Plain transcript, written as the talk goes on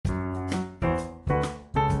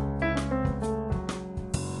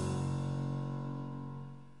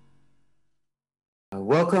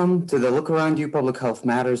Welcome to the Look Around You Public Health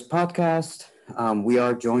Matters podcast. We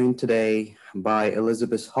are joined today by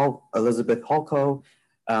Elizabeth Holko.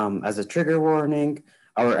 As a trigger warning,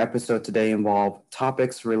 our episode today involved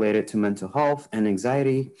topics related to mental health and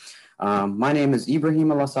anxiety. My name is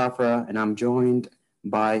Ibrahim Al-Safra, and I'm joined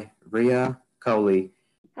by Ria Kauli.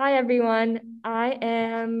 Hi, everyone. I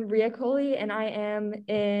am Ria Coley, and I am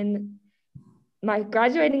in my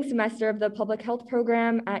graduating semester of the public health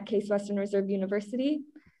program at Case Western Reserve University.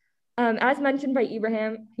 As mentioned by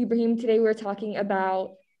Ibrahim, today we're talking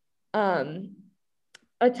about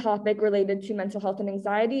a topic related to mental health and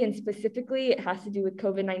anxiety, and specifically it has to do with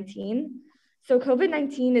COVID-19. So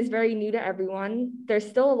COVID-19 is very new to everyone. There's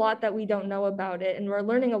still a lot that we don't know about it, and we're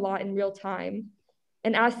learning a lot in real time.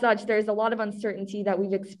 And as such, there's a lot of uncertainty that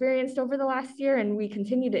we've experienced over the last year, and we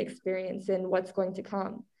continue to experience in what's going to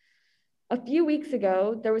come. A few weeks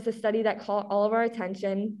ago, there was a study that caught all of our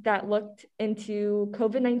attention that looked into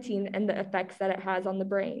COVID-19 and the effects that it has on the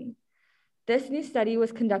brain. This new study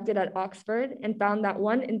was conducted at Oxford and found that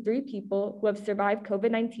 1 in 3 people who have survived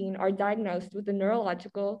COVID-19 are diagnosed with a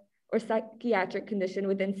neurological or psychiatric condition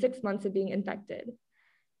within 6 months of being infected.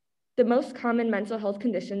 The most common mental health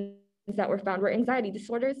conditions that were found were anxiety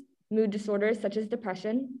disorders, mood disorders such as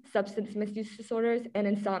depression, substance misuse disorders, and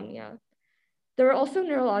insomnia. There were also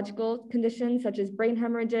neurological conditions such as brain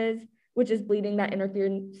hemorrhages, which is bleeding that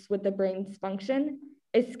interferes with the brain's function,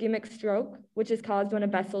 ischemic stroke, which is caused when a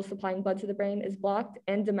vessel supplying blood to the brain is blocked,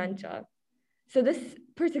 and dementia. So this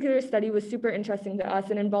particular study was super interesting to us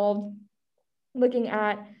and involved looking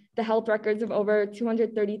at the health records of over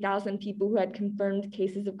 230,000 people who had confirmed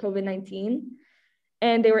cases of COVID-19.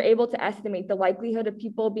 And they were able to estimate the likelihood of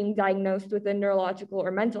people being diagnosed with a neurological or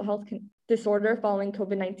mental health disorder following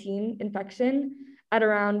COVID-19 infection at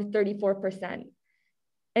around 34%.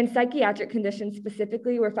 And psychiatric conditions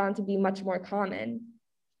specifically were found to be much more common.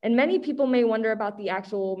 And many people may wonder about the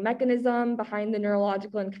actual mechanism behind the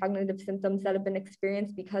neurological and cognitive symptoms that have been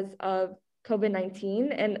experienced because of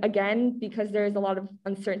COVID-19. And again, because there is a lot of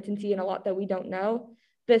uncertainty and a lot that we don't know,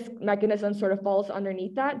 this mechanism sort of falls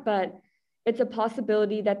underneath that. But it's a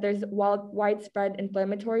possibility that there's widespread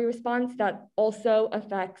inflammatory response that also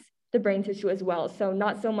affects the brain tissue as well. So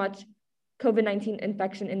not so much COVID-19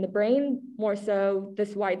 infection in the brain, more so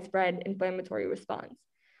this widespread inflammatory response.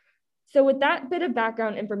 So with that bit of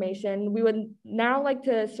background information, we would now like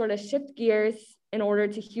to sort of shift gears in order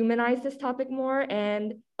to humanize this topic more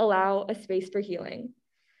and allow a space for healing.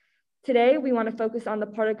 Today, we want to focus on the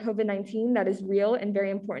part of COVID-19 that is real and very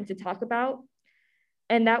important to talk about.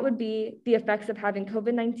 And that would be the effects of having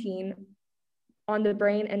COVID-19 on the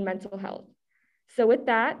brain and mental health. So with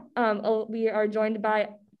that, we are joined by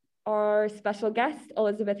our special guest,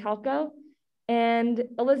 Elizabeth Halko. And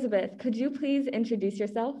Elizabeth, could you please introduce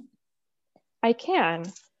yourself? I can.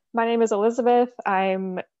 My name is Elizabeth.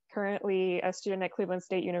 I'm currently a student at Cleveland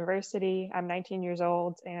State University. I'm 19 years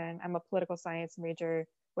old and I'm a political science major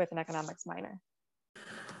with an economics minor.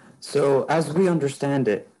 So as we understand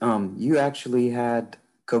it, you actually had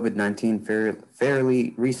COVID-19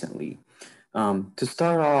 fairly recently. To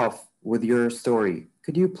start off with your story,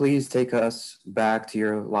 could you please take us back to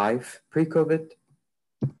your life pre-COVID?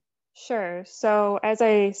 Sure. So as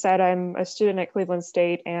I said, I'm a student at Cleveland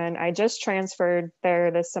State and I just transferred there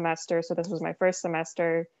this semester. So this was my first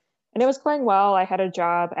semester and it was going well. I had a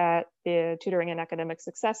job at the Tutoring and Academic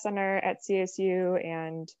Success Center at CSU,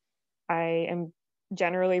 and I am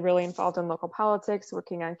generally really involved in local politics,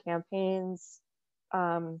 working on campaigns.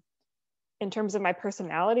 In terms of my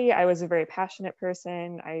personality, I was a very passionate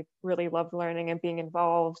person. I really loved learning and being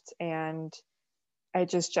involved, and I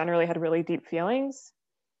just generally had really deep feelings.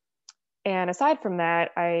 And aside from that,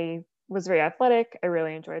 I was very athletic. I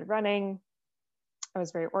really enjoyed running. I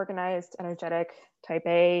was very organized, energetic, type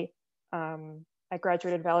A. I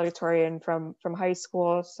graduated valedictorian from high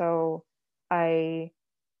school, so I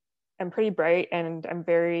am pretty bright and I'm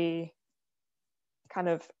very kind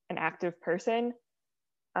of an active person.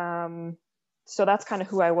 So that's kind of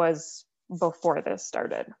who I was before this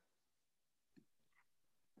started.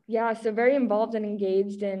 Yeah, so very involved and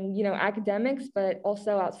engaged in, academics, but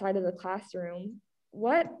also outside of the classroom.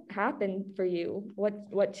 What happened for you?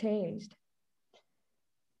 What changed?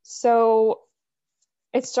 So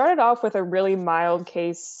it started off with a really mild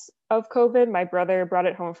case of COVID. My brother brought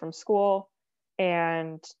it home from school,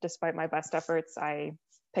 and despite my best efforts, I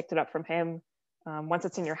picked it up from him. Once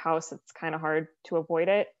it's in your house, it's kind of hard to avoid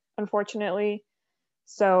it, unfortunately.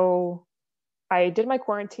 So I did my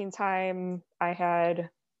quarantine time. I had,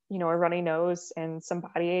 a runny nose and some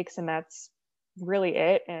body aches, and that's really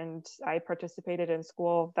it. And I participated in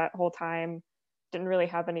school that whole time, didn't really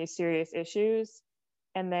have any serious issues.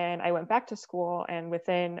 And then I went back to school, and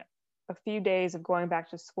within a few days of going back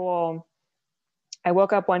to school, I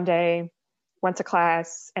woke up one day, went to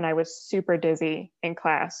class, and I was super dizzy in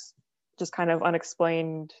class, just kind of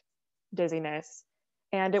unexplained dizziness.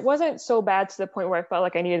 And it wasn't so bad to the point where I felt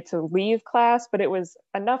like I needed to leave class, but it was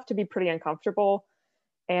enough to be pretty uncomfortable.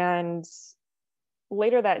 And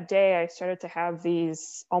later that day, I started to have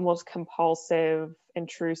these almost compulsive,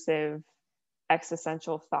 intrusive,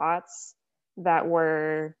 existential thoughts that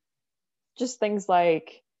were just things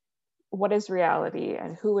like, what is reality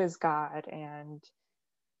and who is God? And,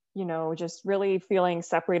 you know, just really feeling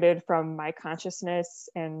separated from my consciousness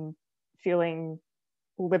and feeling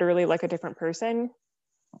literally like a different person.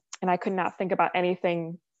 And I could not think about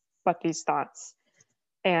anything but these thoughts.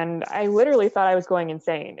 And I literally thought I was going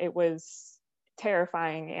insane. It was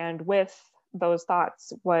terrifying. And with those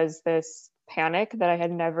thoughts was this panic that I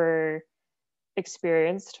had never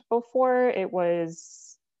experienced before. It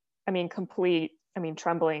was, complete,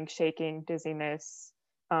 trembling, shaking, dizziness,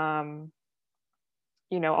 all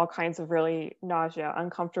kinds of really nausea,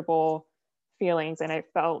 uncomfortable feelings. And it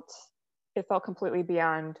felt completely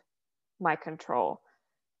beyond my control.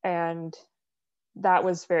 And that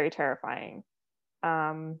was very terrifying.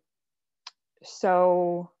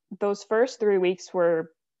 So those first 3 weeks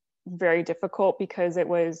were very difficult because it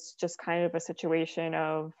was just kind of a situation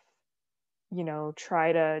of,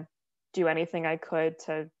 try to do anything I could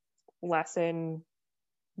to lessen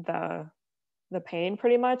the pain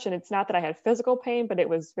pretty much. And it's not that I had physical pain, but it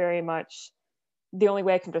was very much, the only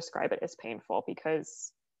way I can describe it is painful,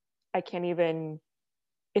 because I can't even,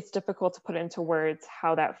 it's difficult to put into words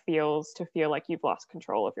how that feels, to feel like you've lost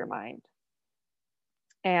control of your mind.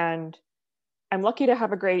 And I'm lucky to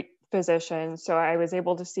have a great physician. So I was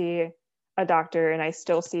able to see a doctor, and I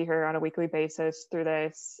still see her on a weekly basis through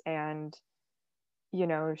this. And,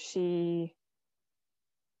 she,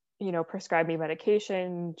 prescribed me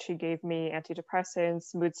medication. She gave me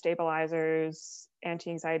antidepressants, mood stabilizers,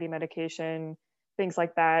 anti-anxiety medication, things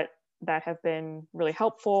like that, that have been really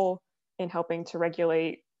helpful in helping to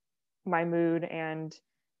regulate my mood. And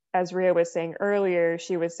as Ria was saying earlier,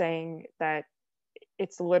 she was saying that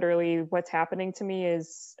it's literally what's happening to me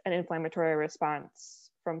is an inflammatory response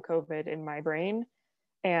from COVID in my brain.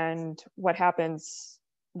 And what happens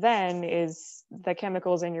then is the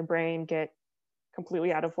chemicals in your brain get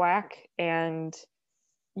completely out of whack, and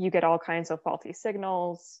you get all kinds of faulty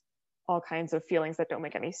signals, all kinds of feelings that don't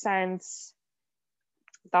make any sense,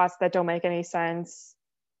 thoughts that don't make any sense.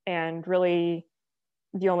 And really,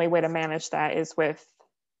 the only way to manage that is with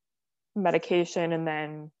medication. And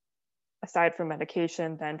then aside from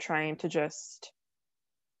medication, then trying to just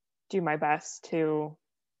do my best to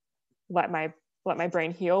let my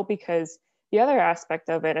brain heal. Because the other aspect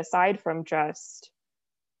of it, aside from just,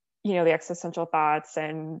 the existential thoughts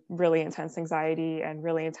and really intense anxiety and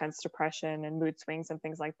really intense depression and mood swings and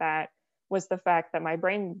things like that, was the fact that my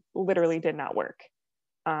brain literally did not work.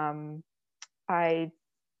 I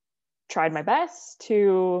tried my best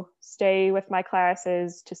to stay with my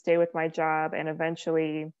classes, to stay with my job, and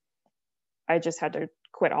eventually I just had to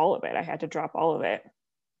quit all of it. I had to drop all of it.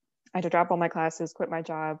 I had to drop all my classes, quit my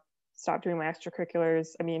job, stop doing my extracurriculars.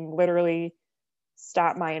 Literally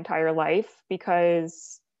stop my entire life,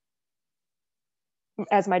 because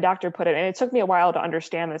as my doctor put it, and it took me a while to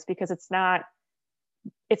understand this, because it's not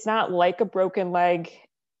like a broken leg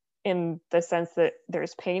in the sense that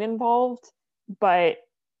there's pain involved, but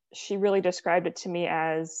she really described it to me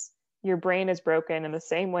as your brain is broken in the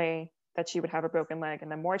same way that she would have a broken leg.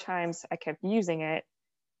 And the more times I kept using it,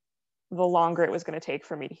 the longer it was going to take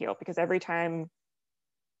for me to heal, because every time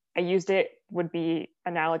I used it would be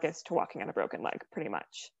analogous to walking on a broken leg, pretty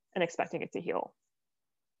much, and expecting it to heal.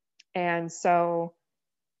 And so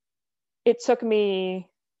it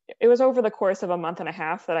was over the course of a month and a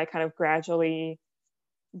half that I kind of gradually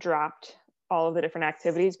dropped all of the different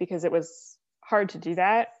activities, because it was hard to do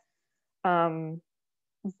that.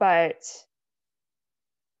 But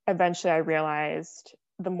eventually I realized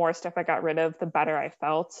the more stuff I got rid of, the better I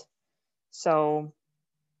felt. So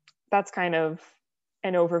that's kind of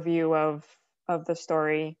an overview of the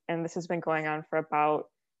story. And this has been going on for about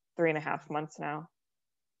 3.5 months now.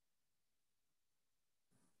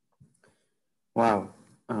 Wow.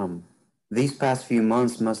 These past few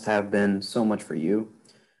months must have been so much for you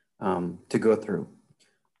to go through.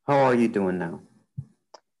 How are you doing now?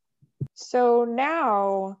 So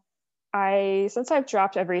now, since I've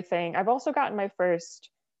dropped everything, I've also gotten my first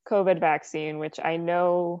COVID vaccine, which I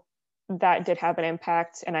know that did have an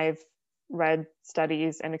impact. And I've read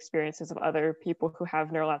studies and experiences of other people who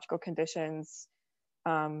have neurological conditions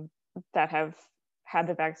that have had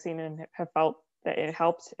the vaccine and have felt that it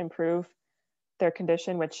helped improve their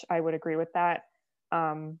condition, which I would agree with that.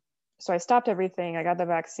 So I stopped everything. I got the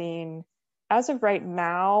vaccine. As of right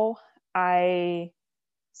now, I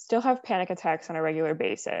still have panic attacks on a regular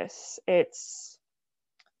basis. It's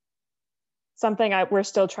something we're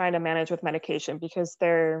still trying to manage with medication because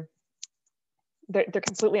they're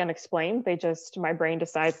completely unexplained. My brain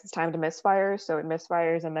decides it's time to misfire, so it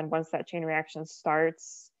misfires, and then once that chain reaction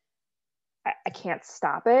starts, I can't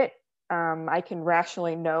stop it. I can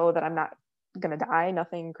rationally know that I'm not gonna die,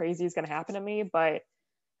 nothing crazy is gonna happen to me, but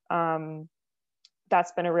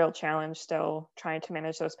that's been a real challenge still, trying to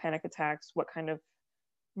manage those panic attacks. What kind of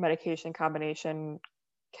medication combination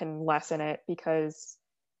can lessen it? Because,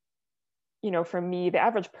 for me, the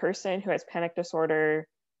average person who has panic disorder,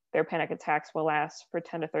 their panic attacks will last for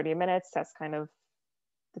 10 to 30 minutes. That's kind of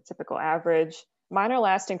the typical average. Mine are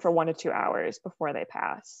lasting for 1 to 2 hours before they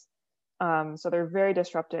pass. So they're very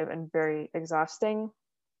disruptive and very exhausting.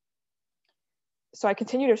 So I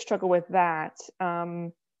continue to struggle with that.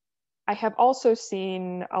 I have also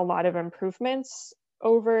seen a lot of improvements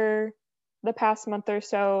over the past month or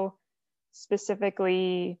so.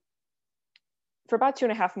 Specifically, for about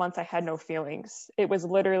 2.5 months, I had no feelings. It was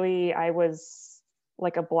literally, I was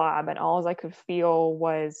like a blob, and all I could feel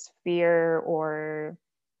was fear or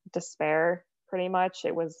despair, pretty much.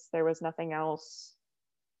 There was nothing else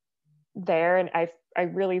there. And I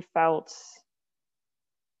really felt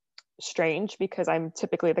strange because I'm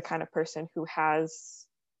typically the kind of person who has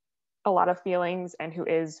a lot of feelings and who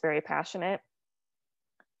is very passionate.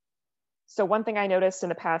 So one thing I noticed in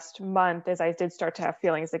the past month is I did start to have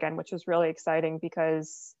feelings again, which was really exciting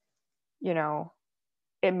because,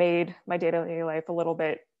 it made my day-to-day life a little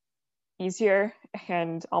bit easier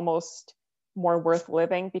and almost more worth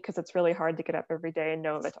living, because it's really hard to get up every day and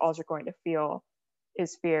know that all you're going to feel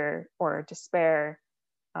is fear or despair.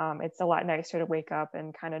 It's a lot nicer to wake up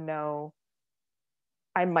and kind of know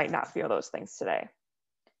I might not feel those things today.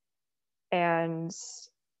 And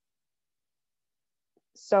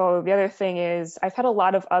so the other thing is throughout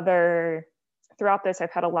this,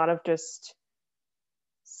 I've had a lot of just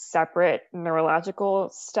separate neurological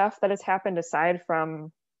stuff that has happened aside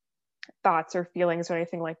from thoughts or feelings or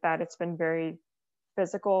anything like that. It's been very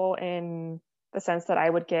physical in the sense that I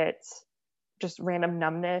would get just random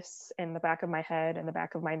numbness in the back of my head and the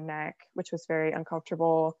back of my neck, which was very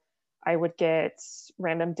uncomfortable. I would get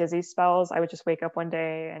random dizzy spells. I would just wake up one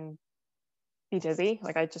day and be dizzy.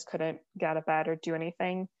 Like I just couldn't get out of bed or do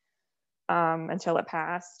anything until it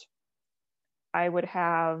passed. I would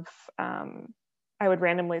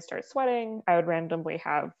randomly start sweating. I would randomly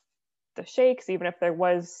have the shakes, even if there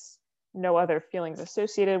was no other feelings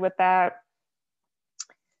associated with that.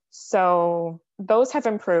 So those have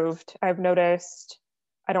improved. I've noticed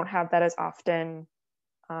I don't have that as often.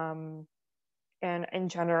 And in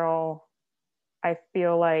general, I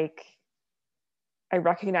feel like I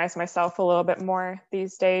recognize myself a little bit more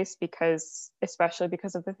these days, especially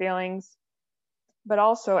because of the feelings. But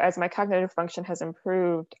also, as my cognitive function has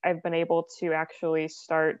improved, I've been able to actually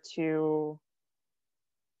start to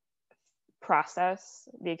process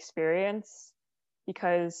the experience,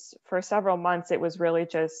 because for several months, it was really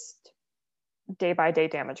just day-by-day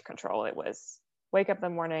damage control. It was wake up in the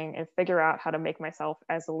morning and figure out how to make myself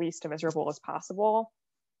as least miserable as possible,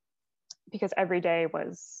 because every day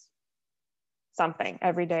was something.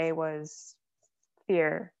 Every day was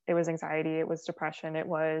fear, it was anxiety, it was depression, it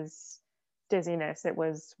was dizziness, it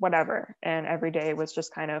was whatever. And every day was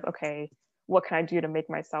just kind of, okay, what can I do to make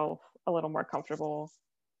myself a little more comfortable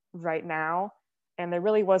right now? And there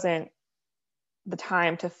really wasn't the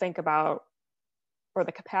time to think about, or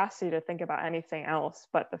the capacity to think about anything else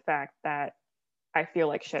but the fact that I feel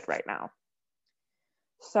like shit right now.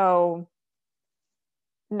 So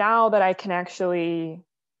now that I can actually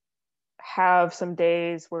have some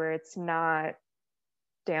days where it's not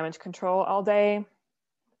damage control all day,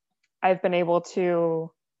 I've been able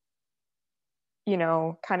to,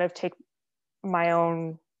 kind of take my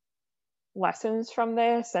own lessons from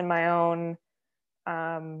this and my own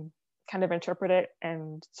kind of interpret it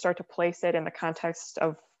and start to place it in the context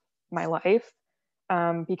of my life,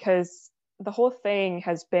 because the whole thing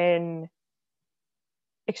has been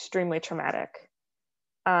extremely traumatic.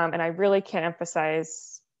 And I really can't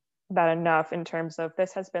emphasize that enough in terms of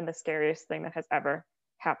this has been the scariest thing that has ever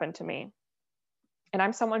happened to me. And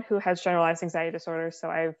I'm someone who has generalized anxiety disorder, so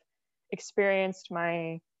I've experienced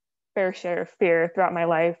my fair share of fear throughout my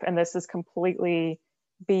life, and this is completely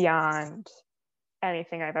beyond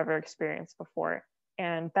anything I've ever experienced before.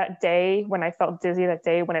 And that day when I felt dizzy, that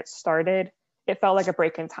day when it started, it felt like a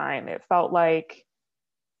break in time. It felt like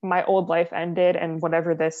my old life ended, and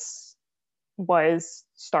whatever this was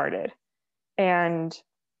started. And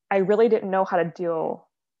I really didn't know how to deal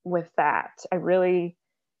with that. I really,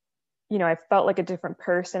 I felt like a different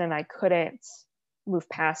person, and I couldn't move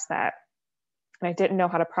past that. And I didn't know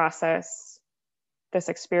how to process this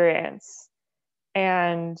experience.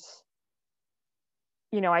 And,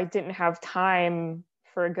 I didn't have time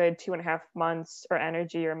for a good 2.5 months, or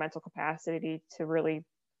energy or mental capacity to really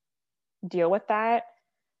deal with that.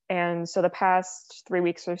 And so the past 3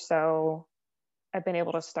 weeks or so, I've been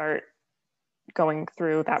able to start going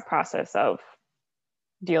through that process of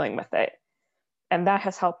dealing with it. And that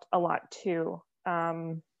has helped a lot too.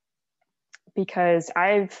 Because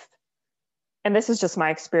and this is just my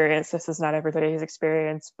experience, this is not everybody's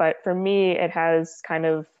experience, but for me, it has kind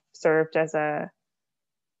of served as a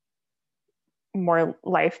more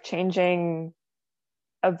life-changing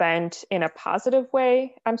event in a positive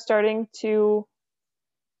way. I'm starting to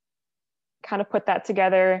kind of put that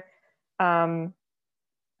together.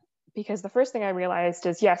 Because the first thing I realized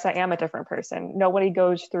is, yes, I am a different person. Nobody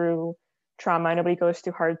goes through trauma, nobody goes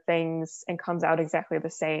through hard things and comes out exactly the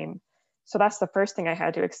same. So that's the first thing I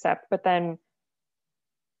had to accept. But then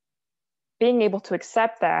being able to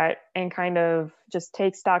accept that and kind of just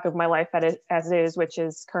take stock of my life as it is, which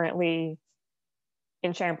is currently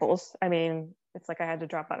in shambles. I mean, it's like I had to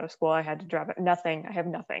drop out of school. I had to drop it. Nothing. I have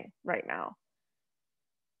nothing right now.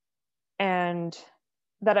 And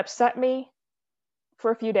that upset me for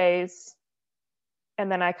a few days.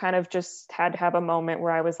 And then I kind of just had to have a moment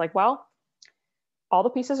where I was like, well, all the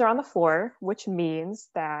pieces are on the floor, which means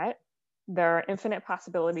that there are infinite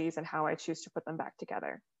possibilities in how I choose to put them back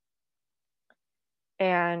together.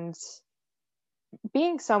 And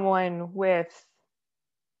being someone with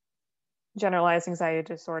generalized anxiety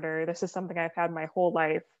disorder, this is something I've had my whole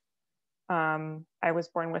life. I was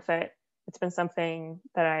born with it. It's been something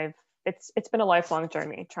that it's been a lifelong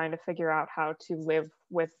journey trying to figure out how to live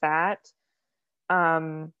with that.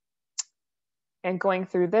 And going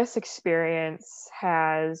through this experience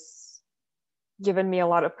has given me a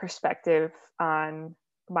lot of perspective on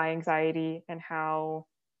my anxiety and how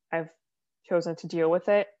I've chosen to deal with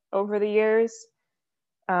it over the years.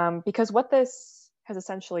 Because what this has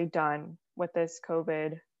essentially done, what this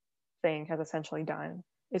COVID thing has essentially done,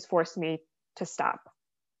 is forced me to stop.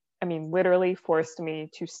 I mean, literally forced me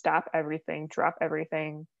to stop everything, drop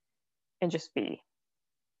everything, and just be.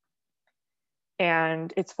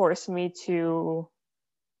 And it's forced me to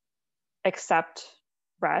accept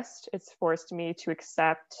rest. It's forced me to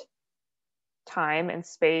accept time and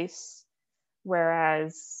space,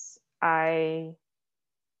 whereas I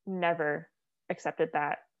never accepted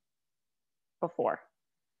that before.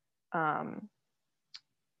 And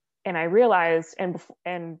I realized,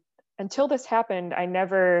 and until this happened, I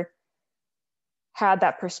never had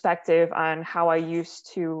that perspective on how I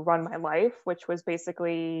used to run my life, which was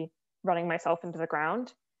basically running myself into the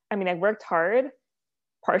ground. I mean, I worked hard,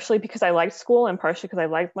 partially because I liked school and partially because I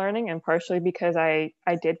liked learning and partially because I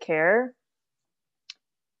did care.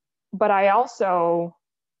 But I also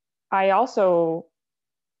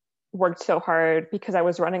worked so hard because I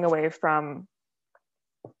was running away from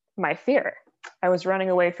my fear. I was running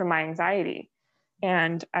away from my anxiety.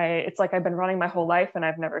 And it's like I've been running my whole life and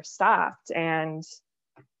I've never stopped. And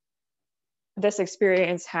this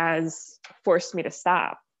experience has forced me to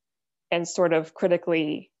stop and sort of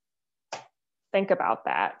critically think about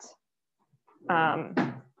that.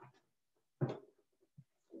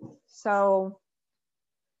 So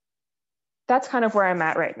that's kind of where I'm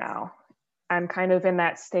at right now. I'm kind of in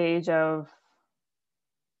that stage of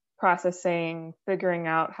processing, figuring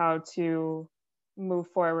out how to move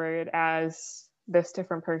forward as this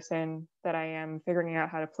different person that I am, figuring out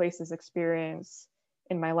how to place this experience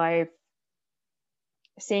in my life,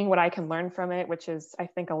 seeing what I can learn from it, which is, I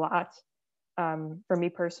think, a lot for me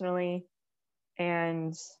personally,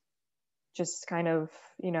 and just kind of,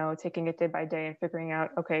 taking it day by day and figuring out,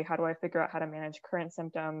 okay, how do I figure out how to manage current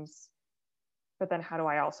symptoms? But then how do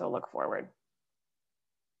I also look forward?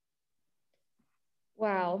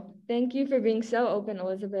 Wow. Thank you for being so open,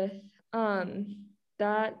 Elizabeth.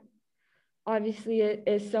 That obviously it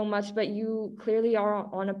is so much, but you clearly are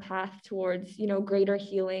on a path towards, greater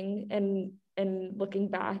healing and looking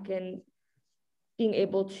back and being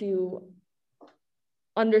able to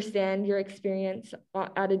understand your experience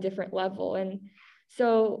at a different level. And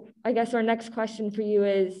so I guess our next question for you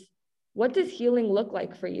is, what does healing look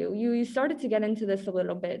like for you? You started to get into this a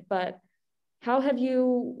little bit, but how have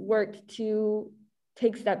you worked to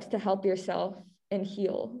take steps to help yourself and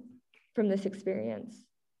heal from this experience?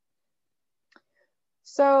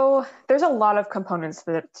 So there's a lot of components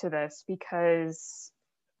to this, because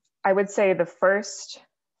I would say the first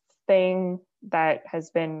thing that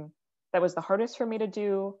was the hardest for me to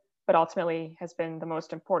do, but ultimately has been the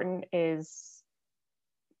most important, is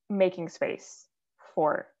making space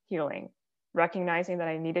for healing, recognizing that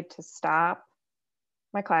I needed to stop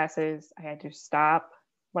my classes, I had to stop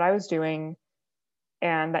what I was doing,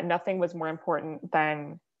 and that nothing was more important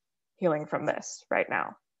than healing from this right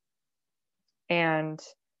now. And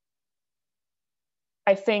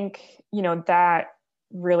I think, that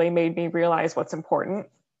really made me realize what's important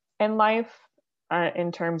in life,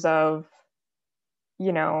 in terms of,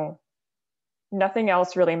 nothing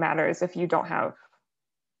else really matters if you don't have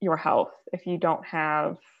your health, if you don't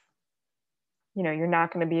have, you're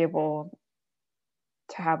not going to be able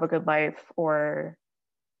to have a good life or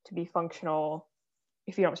to be functional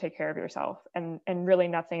if you don't take care of yourself. And really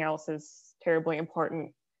nothing else is terribly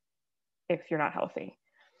important if you're not healthy.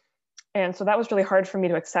 And so that was really hard for me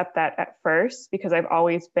to accept that at first, because I've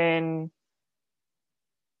always been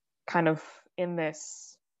kind of in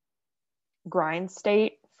this grind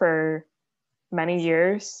state for many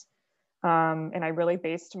years. And I really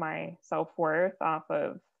based my self-worth off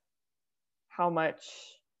of how much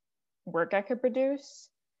work I could produce.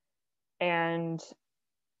 And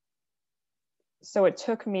so it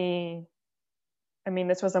took me,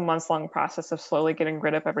 this was a months-long process of slowly getting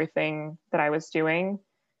rid of everything that I was doing.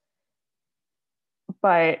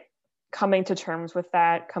 But coming to terms with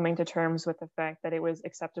that, coming to terms with the fact that it was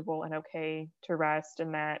acceptable and okay to rest,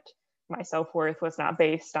 and that my self-worth was not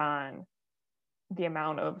based on the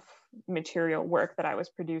amount of material work that I was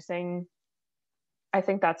producing, I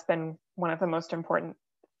think that's been one of the most important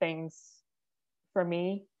things for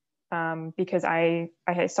me, because I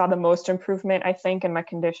saw the most improvement, I think, in my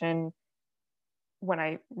condition when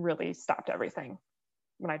I really stopped everything.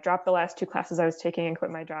 When I dropped the last 2 classes I was taking and quit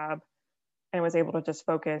my job, and was able to just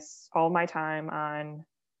focus all my time on,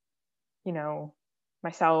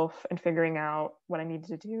 myself and figuring out what I needed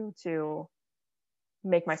to do to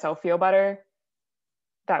make myself feel better,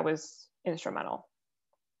 that was instrumental.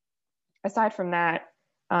 Aside from that,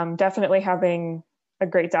 definitely having a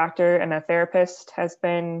great doctor and a therapist has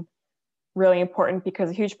been really important, because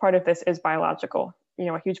a huge part of this is biological.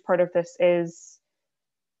 A huge part of this is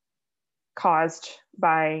caused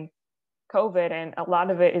by COVID, and a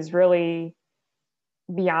lot of it is really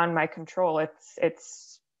beyond my control.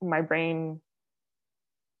 It's my brain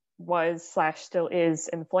was/still is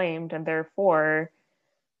inflamed, and therefore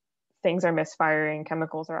things are misfiring,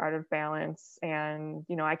 chemicals are out of balance, and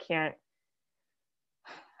I can't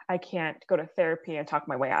go to therapy and talk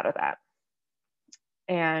my way out of that.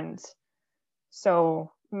 And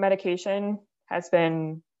so medication has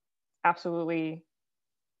been absolutely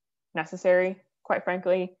necessary, quite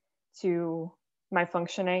frankly, to my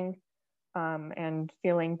functioning, and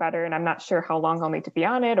feeling better. And I'm not sure how long I'll need to be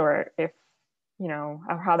on it, or if,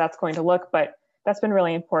 how that's going to look, but that's been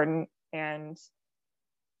really important. And,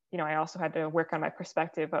 I also had to work on my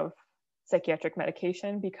perspective of psychiatric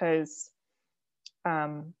medication, because,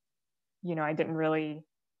 I didn't really,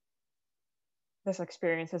 this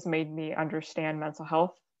experience has made me understand mental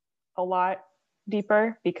health a lot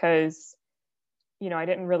deeper, because, I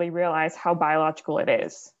didn't really realize how biological it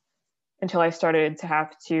is until I started to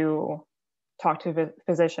have to talk to a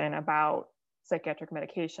physician about psychiatric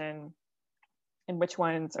medication and which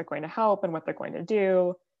ones are going to help and what they're going to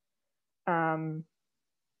do.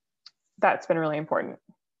 That's been really important,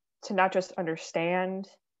 to not just understand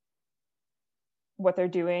what they're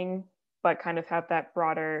doing, but kind of have that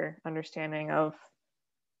broader understanding of,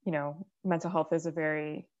 mental health is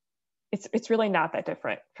it's really not that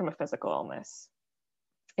different from a physical illness.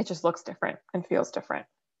 It just looks different and feels different.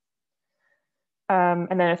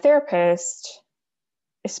 And then a therapist,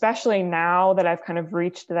 especially now that I've kind of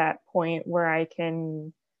reached that point where I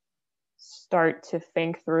can start to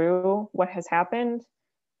think through what has happened,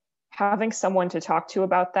 having someone to talk to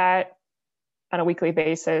about that on a weekly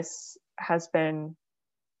basis has been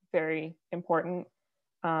very important,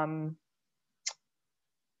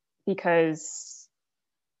 because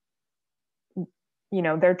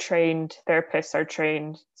therapists are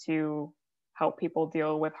trained to help people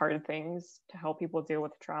deal with hard things, to help people deal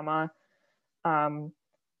with trauma.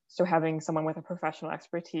 So having someone with a professional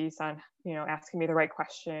expertise on, asking me the right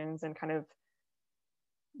questions and kind of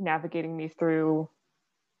navigating me through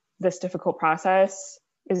this difficult process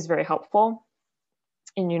is very helpful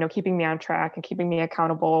in, keeping me on track and keeping me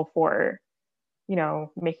accountable for,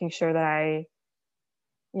 making sure that I,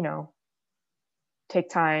 take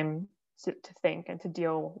time to think and to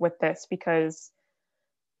deal with this, because,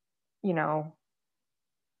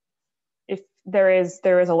 if there is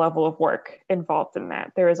a level of work involved in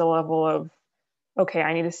that, there is a level of, okay,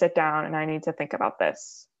 I need to sit down and I need to think about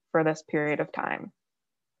this for this period of time.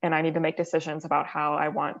 And I need to make decisions about how I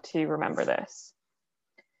want to remember this.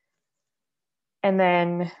 And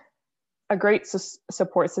then a great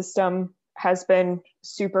support system has been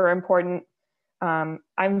super important. I'm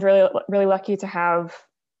really lucky to have,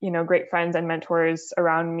 great friends and mentors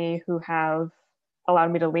around me who have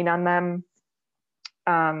allowed me to lean on them.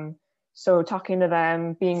 So talking to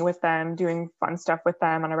them, being with them, doing fun stuff with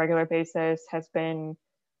them on a regular basis has been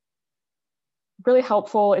really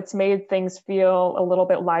helpful. It's made things feel a little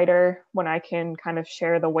bit lighter when I can kind of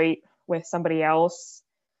share the weight with somebody else.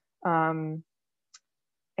 And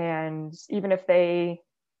even if they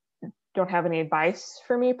don't have any advice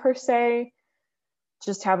for me per se,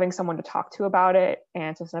 just having someone to talk to about it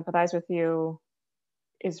and to sympathize with you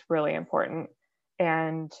is really important.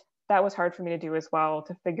 And that was hard for me to do as well,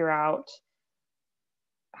 to figure out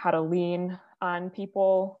how to lean on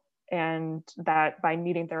people, and that by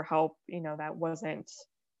needing their help, that wasn't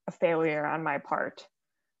a failure on my part.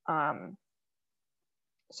 So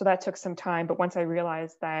that took some time, but once I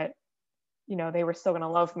realized that, they were still going to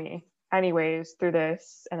love me anyways through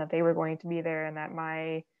this, and that they were going to be there, and that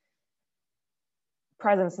my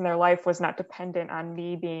presence in their life was not dependent on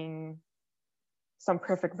me being some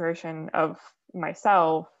perfect version of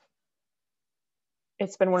myself,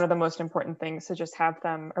 it's been one of the most important things to just have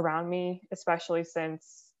them around me, especially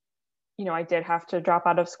since, I did have to drop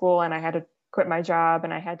out of school and I had to quit my job,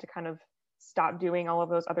 and I had to kind of stop doing all of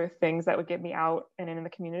those other things that would get me out and in the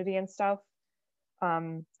community and stuff.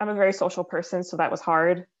 I'm a very social person, so that was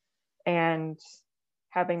hard. And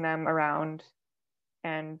having them around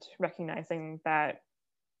and recognizing that,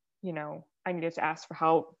 I needed to ask for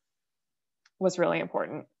help was really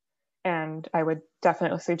important. And I would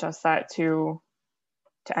definitely suggest that to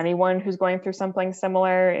anyone who's going through something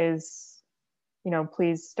similar is,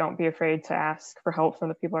 please don't be afraid to ask for help from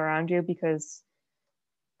the people around you, because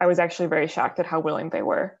I was actually very shocked at how willing they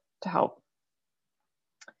were to help.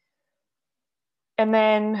 And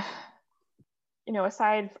then,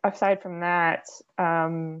 aside from that,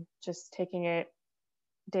 just taking it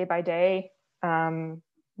day by day,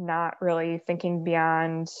 not really thinking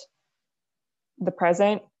beyond the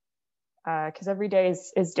present, because every day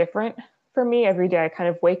is different for me. Every day I kind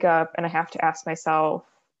of wake up and I have to ask myself,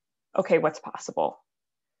 okay, what's possible?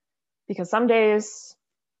 Because some days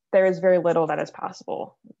there is very little that is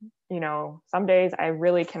possible. Some days I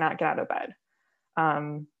really cannot get out of bed.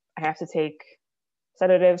 I have to take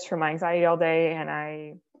sedatives for my anxiety all day, and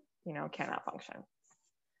I, cannot function.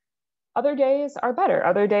 Other days are better.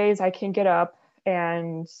 Other days I can get up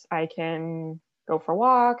and I can go for a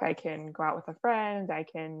walk. I can go out with a friend. I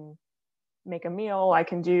can make a meal. I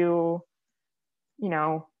can do,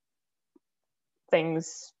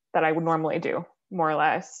 things that I would normally do, more or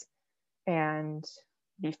less, and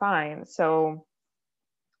be fine. So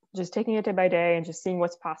just taking it day by day and just seeing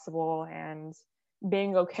what's possible and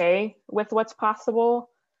being okay with what's possible,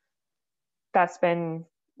 that's been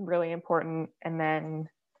really important. And then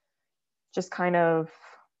just kind of,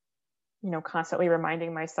 constantly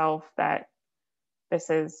reminding myself that this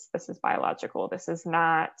is biological. This is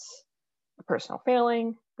not a personal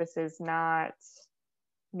failing. This is not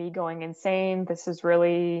me going insane. This is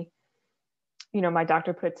really, my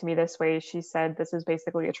doctor put it to me this way. She said, this is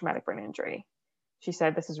basically a traumatic brain injury. She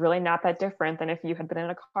said, this is really not that different than if you had been in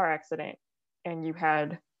a car accident and you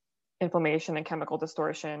had inflammation and chemical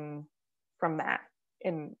distortion from that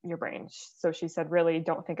in your brain. So she said, really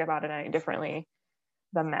don't think about it any differently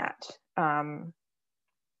than that. And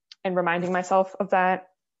reminding myself of that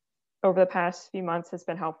over the past few months has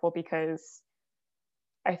been helpful, because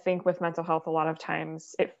I think with mental health, a lot of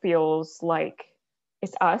times it feels like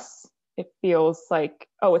it's us. It feels like,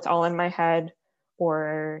 oh, it's all in my head,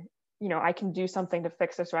 or, I can do something to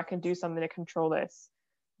fix this, or I can do something to control this,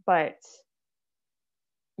 but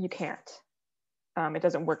you can't. It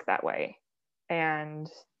doesn't work that way. And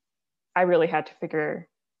I really had to figure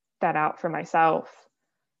that out for myself.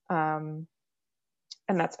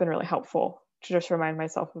 And that's been really helpful to just remind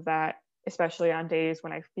myself of that, especially on days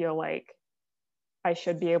when I feel like I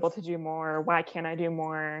should be able to do more. Why can't I do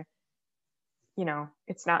more?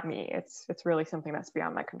 It's not me. It's really something that's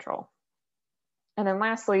beyond my control. And then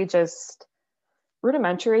lastly, just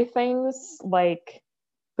rudimentary things like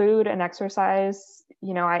food and exercise.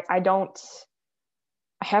 I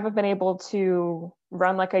haven't been able to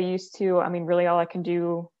run like I used to. I mean, really all I can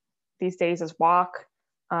do these days is walk.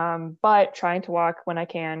 But trying to walk when I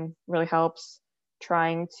can really helps.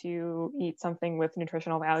 Trying to eat something with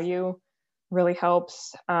nutritional value really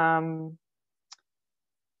helps.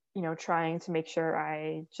 Trying to make sure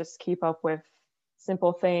I just keep up with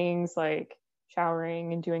simple things like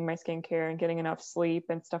showering and doing my skincare and getting enough sleep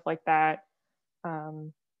and stuff like that.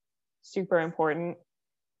 Super important.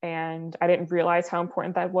 And I didn't realize how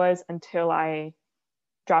important that was until I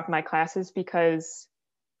dropped my classes, because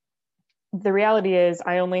the reality is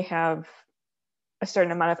I only have a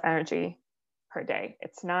certain amount of energy per day.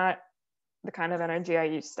 It's not the kind of energy I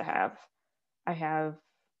used to have. I have,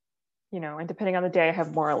 and depending on the day, I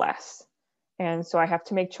have more or less. And so I have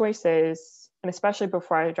to make choices. And especially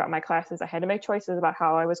before I dropped my classes, I had to make choices about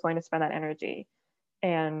how I was going to spend that energy.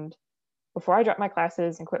 And before I dropped my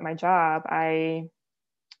classes and quit my job, the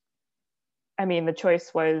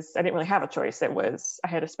choice was, I didn't really have a choice. It was, I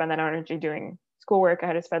had to spend that energy doing schoolwork. I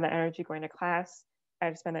had to spend that energy going to class. I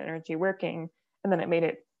had to spend that energy working. And then it made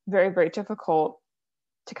it very, very difficult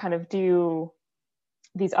to kind of do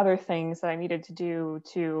these other things that I needed to do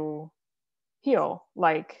to heal,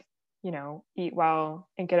 like, eat well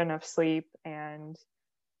and get enough sleep and,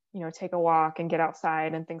 take a walk and get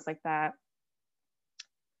outside and things like that.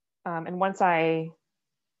 And once I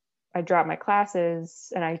dropped my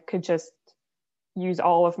classes and I could just use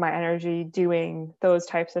all of my energy doing those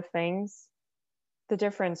types of things, the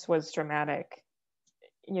difference was dramatic.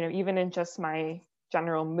 Even in just my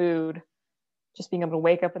general mood, just being able to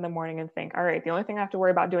wake up in the morning and think, all right, the only thing I have to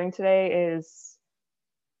worry about doing today is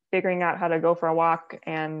figuring out how to go for a walk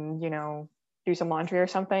and, do some laundry or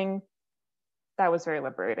something. That was very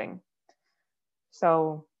liberating.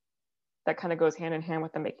 So that kind of goes hand in hand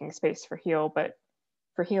with the making space for healing.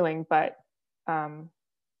 But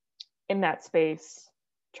in that space,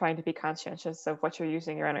 trying to be conscientious of what you're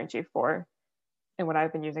using your energy for, and what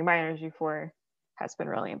I've been using my energy for, has been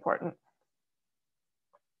really important.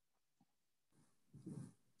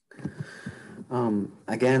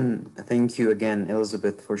 Again, thank you again,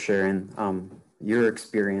 Elizabeth, for sharing your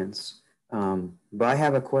experience. But I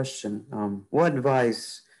have a question. What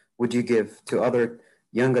advice would you give to other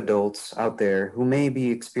young adults out there who may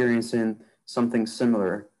be experiencing something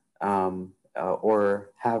similar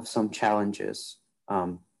or have some challenges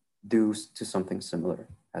due to something similar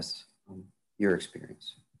as your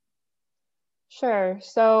experience? Sure.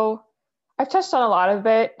 So I've touched on a lot of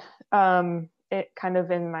it, it kind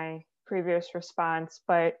of in my previous response,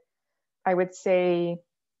 but I would say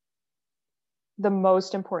the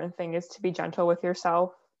most important thing is to be gentle with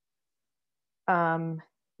yourself.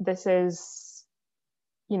 This is,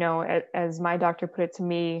 as my doctor put it to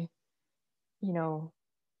me,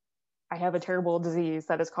 I have a terrible disease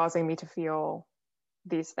that is causing me to feel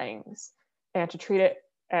these things, and to treat it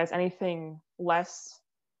as anything less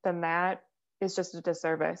than that is just a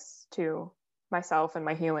disservice to myself and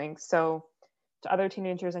my healing. So to other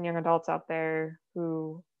teenagers and young adults out there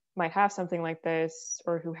who might have something like this,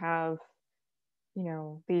 or who have,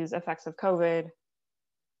 these effects of COVID,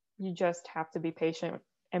 you just have to be patient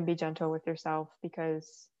and be gentle with yourself,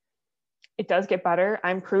 because it does get better.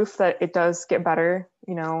 I'm proof that it does get better.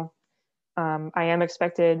 I am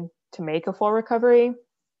expected to make a full recovery,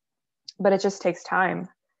 but it just takes time.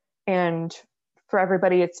 And for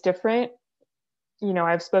everybody, it's different.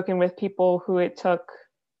 I've spoken with people who it took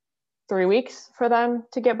 3 weeks for them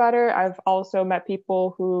to get better. I've also met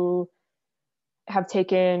people who have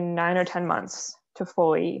taken 9 or 10 months to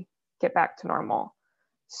fully get back to normal.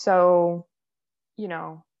 So,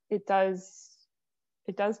 it does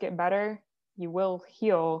get better. You will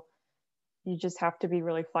heal. You just have to be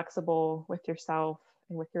really flexible with yourself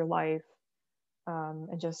and with your life,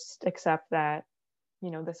 and just accept that,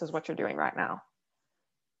 this is what you're doing right now.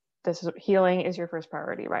 Healing is your first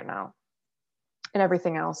priority right now, and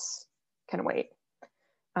everything else can wait.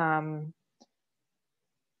 I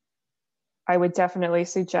would definitely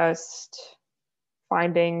suggest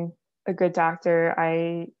finding a good doctor.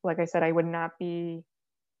 Like I said, I would not be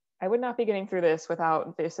getting through this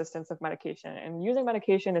without the assistance of medication. And using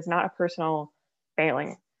medication is not a personal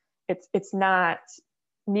failing. It's not.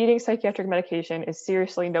 Needing psychiatric medication is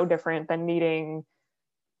seriously no different than needing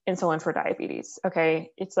insulin for diabetes.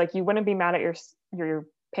 Okay, it's like you wouldn't be mad at your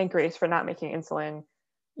pancreas for not making insulin.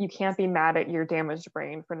 You can't be mad at your damaged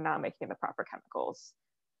brain for not making the proper chemicals.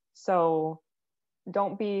 So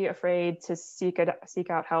don't be afraid to seek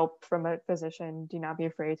out help from a physician. Do not be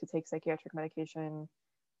afraid to take psychiatric medication.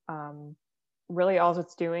 Really, all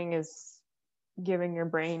it's doing is giving your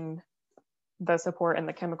brain the support and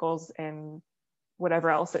the chemicals and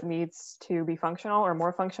whatever else it needs to be functional, or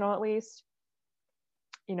more functional at least.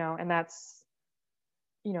 And that's,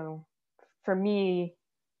 for me,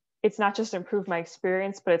 it's not just improved my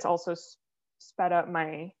experience, but it's also sped up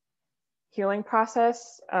my healing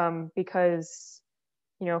process, because,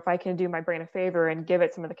 if I can do my brain a favor and give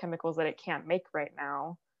it some of the chemicals that it can't make right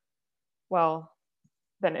now, well,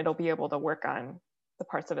 then it'll be able to work on the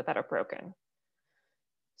parts of it that are broken.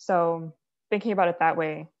 So thinking about it that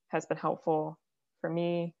way has been helpful for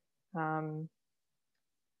me. And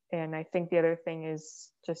I think the other thing is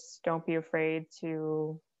just don't be afraid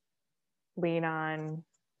to lean on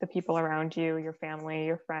the people around you, your family,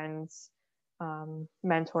 your friends,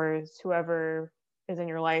 mentors, whoever is in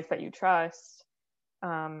your life that you trust.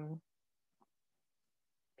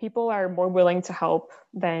 People are more willing to help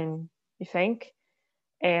than you think.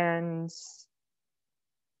 And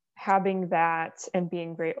having that and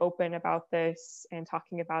being very open about this and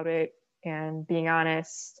talking about it and being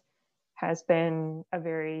honest has been a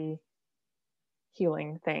very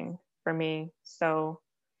healing thing for me. So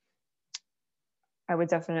I would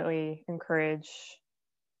definitely encourage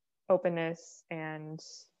openness and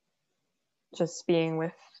just being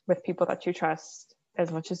with people that you trust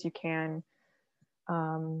as much as you can.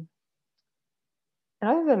 And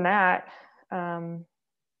other than that,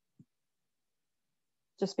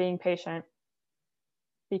 just being patient,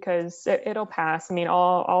 because it'll pass. I mean,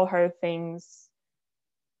 all hard things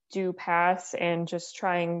do pass, and just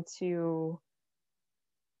trying to,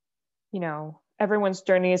 everyone's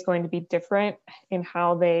journey is going to be different in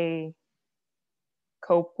how they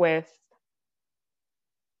cope with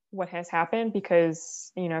what has happened,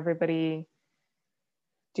 because, everybody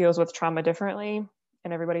deals with trauma differently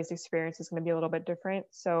and everybody's experience is going to be a little bit different.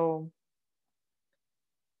 So,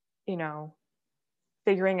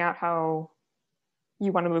 figuring out how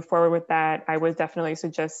you want to move forward with that, I would definitely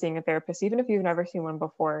suggest seeing a therapist, even if you've never seen one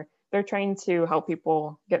before. They're trying to help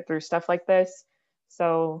people get through stuff like this.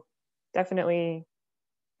 So definitely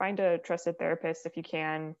find a trusted therapist if you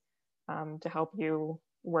can, to help you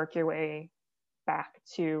work your way back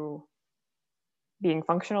to being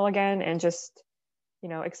functional again, and just,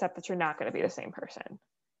 accept that you're not going to be the same person.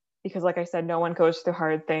 Because like I said, no one goes through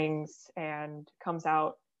hard things and comes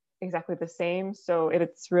out exactly the same. So it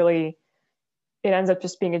ends up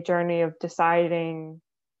just being a journey of deciding,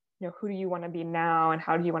 who do you want to be now and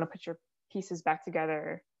how do you want to put your pieces back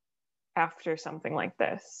together after something like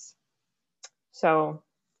this. So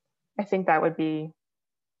I think that would be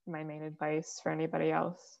my main advice for anybody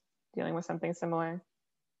else dealing with something similar.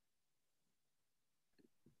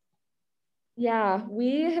 Yeah,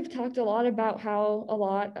 we have talked a lot about how a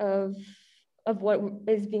lot of what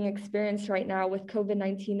is being experienced right now with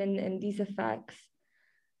COVID-19 and these effects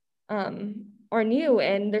are new,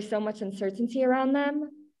 and there's so much uncertainty around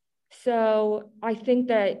them. So I think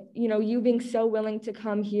that, you being so willing to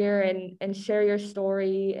come here and share your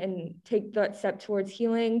story and take that step towards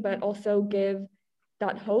healing, but also give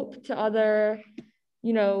that hope to other,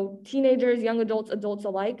 teenagers, young adults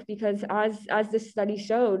alike, because as this study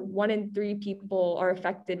showed, 1 in 3 people are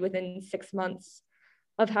affected within 6 months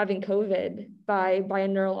of having COVID by a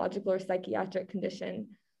neurological or psychiatric condition,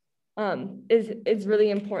 is really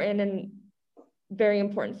important and very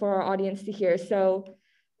important for our audience to hear. So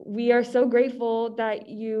we are so grateful that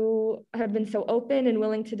you have been so open and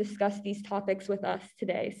willing to discuss these topics with us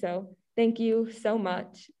today. So thank you so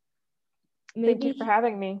much. Thank you for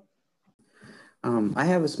having me. I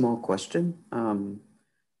have a small question.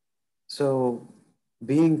 So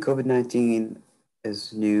being COVID-19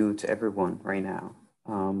 is new to everyone right now.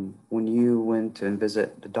 When you went to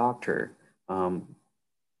visit the doctor,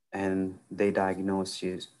 and they diagnosis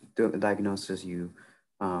you,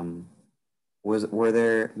 were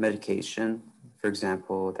there medication, for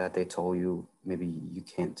example, that they told you maybe you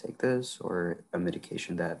can't take this, or a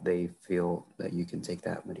medication that they feel that you can take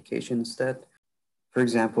that medication instead? For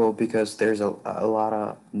example, because there's a lot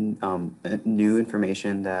of new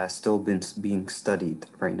information that's still being studied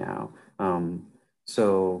right now.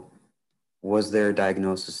 So was their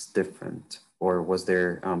diagnosis different, or was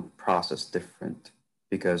their process different,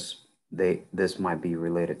 because this might be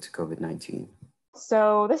related to COVID-19?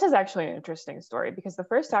 So this is actually an interesting story, because the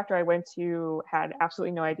first doctor I went to had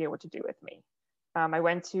absolutely no idea what to do with me. I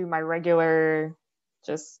went to my regular,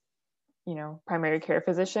 just, primary care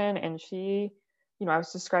physician, and she, I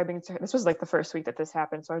was describing to her, this was like the first week that this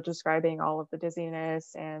happened. So I was describing all of the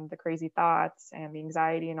dizziness and the crazy thoughts and the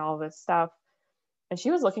anxiety and all this stuff. And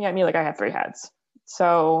she was looking at me like I had 3 heads.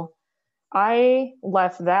 So I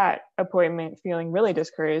left that appointment feeling really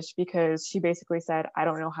discouraged, because she basically said, I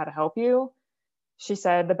don't know how to help you. She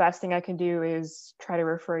said, the best thing I can do is try to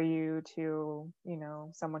refer you to,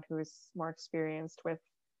 someone who is more experienced with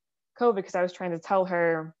COVID, because I was trying to tell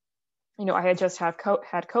her, I had just had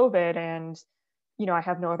COVID, and, I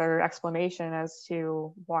have no other explanation as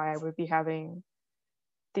to why I would be having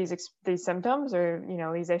these symptoms or,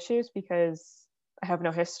 these issues, because I have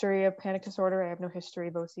no history of panic disorder. I have no history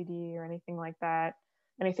of OCD or anything like that,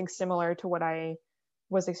 anything similar to what I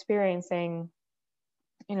was experiencing,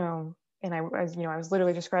 and I was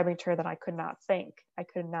literally describing to her that I could not think, I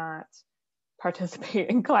could not participate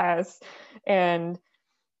in class. And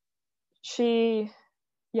she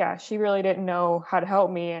really didn't know how to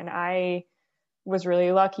help me. And I was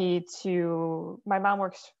really lucky my mom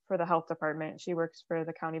works for the health department. She works for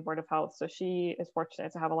the county board of health. So she is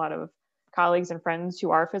fortunate to have a lot of colleagues and friends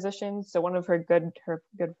who are physicians. So one of her good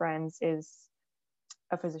friends is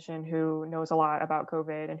a physician who knows a lot about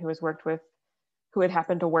COVID and who had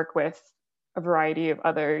happened to work with a variety of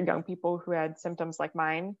other young people who had symptoms like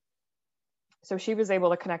mine. So she was able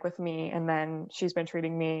to connect with me, and then she's been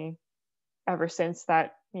treating me ever since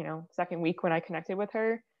that, second week when I connected with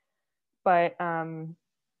her. But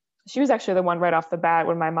she was actually the one right off the bat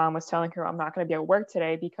when my mom was telling her, I'm not going to be at work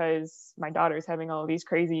today because my daughter's having all of these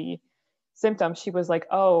crazy symptoms. She was like,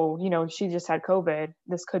 oh, she just had COVID.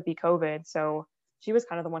 This could be COVID. So she was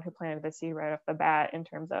kind of the one who planted the seed right off the bat in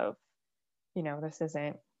terms of, this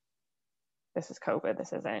is COVID.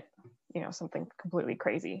 This isn't, something completely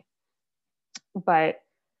crazy. But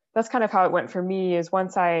that's kind of how it went for me, is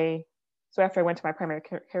so after I went to my primary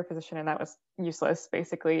care physician and that was useless,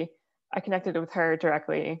 basically, I connected with her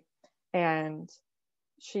directly. And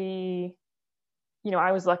she,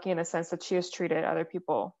 I was lucky in the sense that she has treated other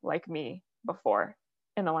people like me before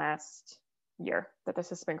in the last year that this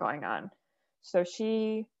has been going on. So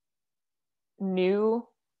she knew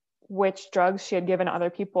which drugs she had given other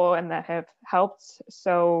people and that have helped.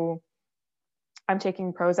 So I'm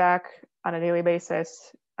taking Prozac on a daily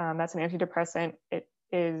basis. That's an antidepressant. It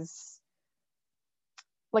is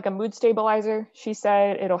like a mood stabilizer. She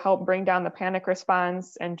said it'll help bring down the panic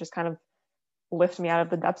response and just kind of lift me out of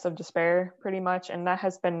the depths of despair pretty much. And that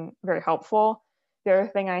has been very helpful. The other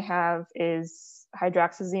thing I have is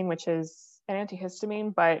hydroxyzine, which is an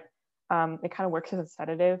antihistamine, but it kind of works as a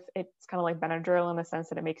sedative. It's kind of like Benadryl in the sense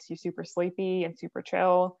that it makes you super sleepy and super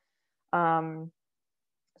chill.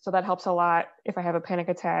 So that helps a lot if I have a panic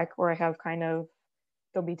attack, or I have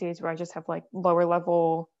there'll be days where I just have like lower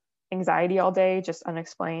level anxiety all day, just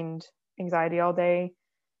unexplained anxiety all day,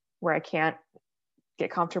 where I can't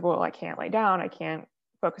get comfortable. I can't lay down. I can't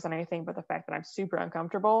focus on anything but the fact that I'm super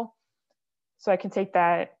uncomfortable. So I can take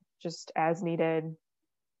that just as needed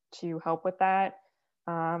to help with that.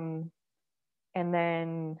 And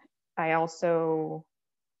then I also,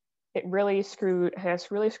 it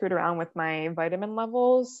has really screwed around with my vitamin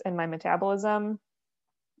levels and my metabolism.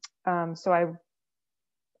 So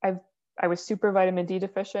I was super vitamin D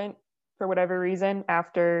deficient for whatever reason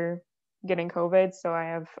after getting COVID. So I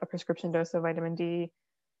have a prescription dose of vitamin D.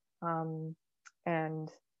 And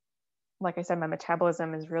like I said, my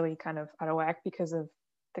metabolism is really kind of out of whack because of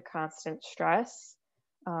the constant stress.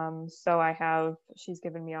 So she's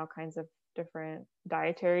given me all kinds of different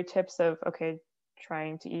dietary tips of, okay,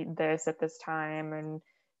 trying to eat this at this time, and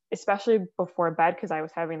especially before bed, because I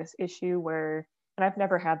was having this issue where, and I've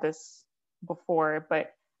never had this before,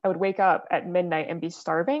 but I would wake up at midnight and be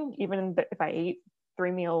starving, even if I ate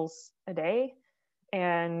 3 meals a day.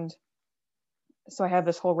 And so I have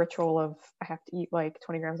this whole ritual of I have to eat like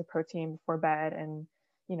 20 grams of protein before bed, and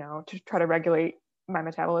to try to regulate my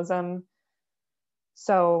metabolism.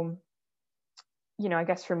 So I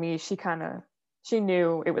guess for me, she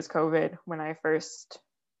knew it was COVID when I first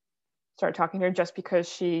started talking to her, just because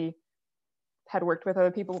she had worked with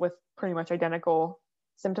other people with pretty much identical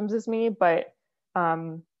symptoms as me. But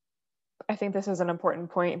I think this is an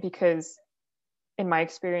important point, because in my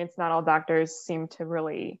experience, not all doctors seem to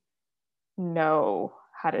really know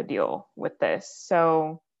how to deal with this.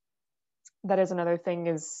 So that is another thing,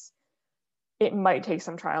 is it might take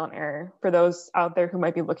some trial and error for those out there who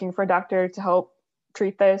might be looking for a doctor to help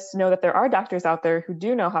treat this. Know that there are doctors out there who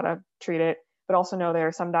do know how to treat it, but also know there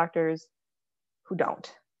are some doctors who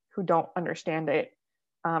don't understand it,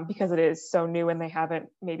 because it is so new and they haven't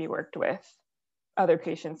maybe worked with other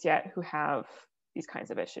patients yet who have these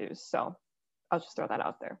kinds of issues. So I'll just throw that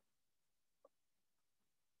out there.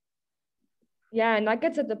 Yeah, and that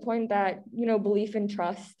gets at the point that, belief and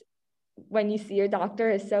trust when you see your doctor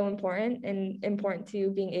is so important, and important to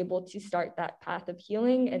being able to start that path of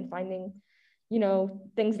healing and finding,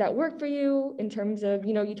 things that work for you in terms of,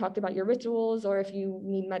 you talked about your rituals, or if you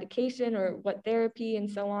need medication or what therapy and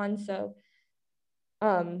so on. So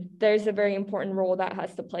there's a very important role that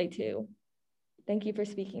has to play too. Thank you for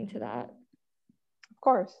speaking to that. Of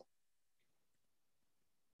course.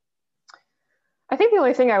 I think the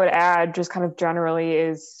only thing I would add, just kind of generally,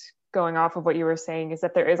 is going off of what you were saying, is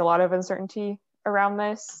that there is a lot of uncertainty around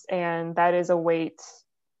this, and that is a weight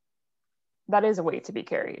to be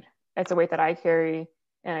carried. It's a weight that I carry,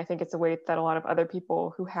 and I think it's a weight that a lot of other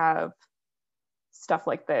people who have stuff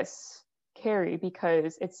like this carry,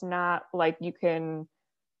 because it's not like you can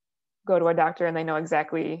go to a doctor and they know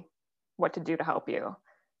exactly what to do to help you.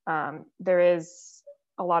 There is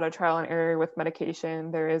a lot of trial and error with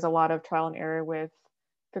medication. There is a lot of trial and error with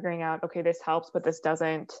figuring out, okay, this helps, but this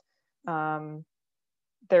doesn't.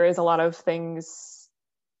 There is a lot of things,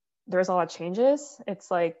 there's a lot of changes.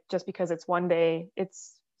 It's like, just because it's one day,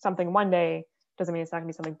 it's something one day, doesn't mean it's not gonna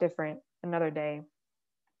be something different another day.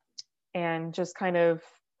 And just kind of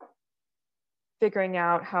figuring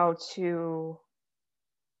out how to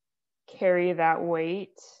carry that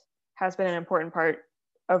weight has been an important part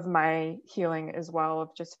of my healing as well,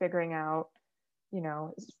 of just figuring out, you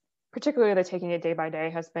know, particularly the taking it day by day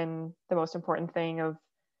has been the most important thing. Of,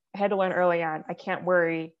 I had to learn early on, I can't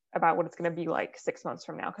worry about what it's going to be like 6 months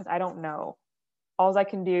from now, because I don't know. All I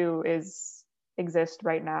can do is exist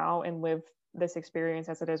right now and live this experience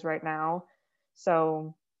as it is right now.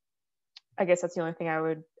 So I guess that's the only thing I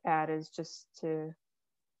would add, is just to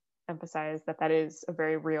emphasize that that is a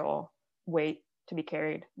very real weight to be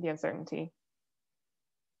carried, the uncertainty.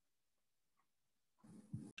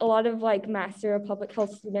 A lot of like Master of Public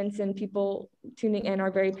Health students and people tuning in are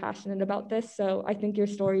very passionate about this. So I think your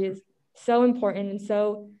story is so important and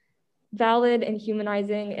so valid and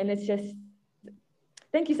humanizing. And it's just,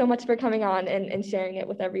 thank you so much for coming on and sharing it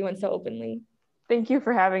with everyone so openly. Thank you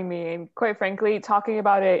for having me. And quite frankly, talking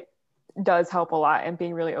about it does help a lot, and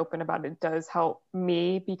being really open about it does help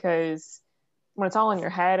me, because when it's all in your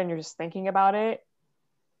head and you're just thinking about it,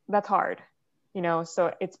 that's hard, you know?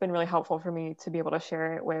 So it's been really helpful for me to be able to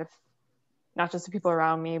share it with not just the people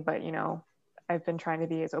around me, but, you know, I've been trying to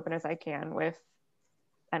be as open as I can with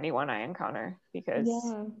anyone I encounter, because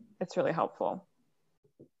it's really helpful.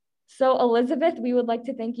 So Elizabeth, we would like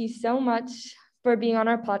to thank you so much for being on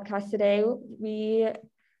our podcast today. We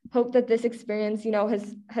hope that this experience, you know,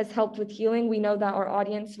 has helped with healing. We know that our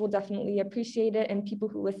audience will definitely appreciate it, and people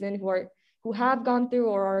who listen who have gone through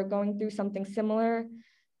or are going through something similar.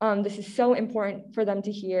 This is so important for them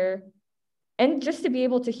to hear, and just to be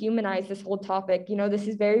able to humanize this whole topic. You know, this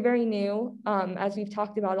is very, very new, as we've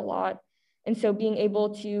talked about a lot. And so being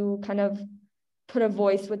able to kind of put a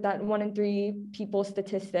voice with that 1 in 3 people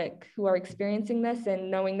statistic who are experiencing this, and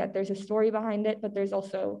knowing that there's a story behind it, but there's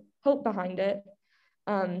also hope behind it,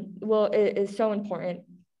 it is so important,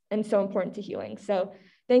 and so important to healing. So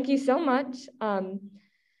thank you so much.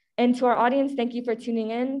 And to our audience, thank you for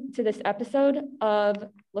tuning in to this episode of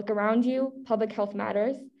Look Around You, Public Health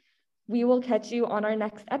Matters. We will catch you on our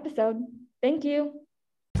next episode. Thank you.